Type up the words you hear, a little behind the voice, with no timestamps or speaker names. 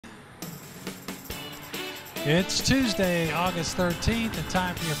It's Tuesday, August 13th, and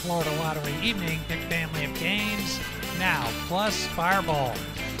time for your Florida Lottery evening pick family of games. Now, plus Fireball.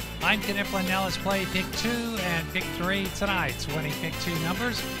 I'm Ken Iflin. Let's play pick 2 and pick 3 tonight's winning pick 2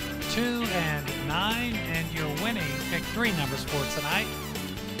 numbers, 2 and 9, and your winning pick 3 numbers for tonight,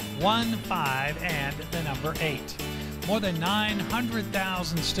 1, 5, and the number 8. More than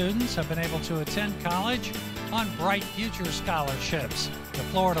 900,000 students have been able to attend college on Bright Future scholarships. The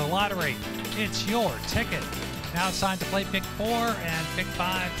Florida Lottery, it's your ticket. Now it's time to play pick 4 and pick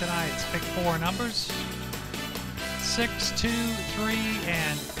 5 tonight's pick 4 numbers, 6, 2, 3,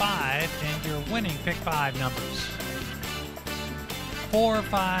 and 5, and your winning pick 5 numbers, 4,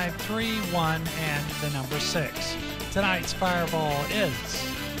 5, 3, 1, and the number 6. Tonight's Fireball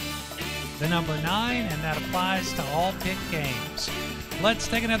is the number 9, and that applies to all pick games. Let's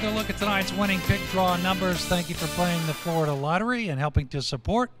take another look at tonight's winning pick draw numbers. Thank you for playing the Florida Lottery and helping to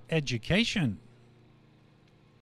support education.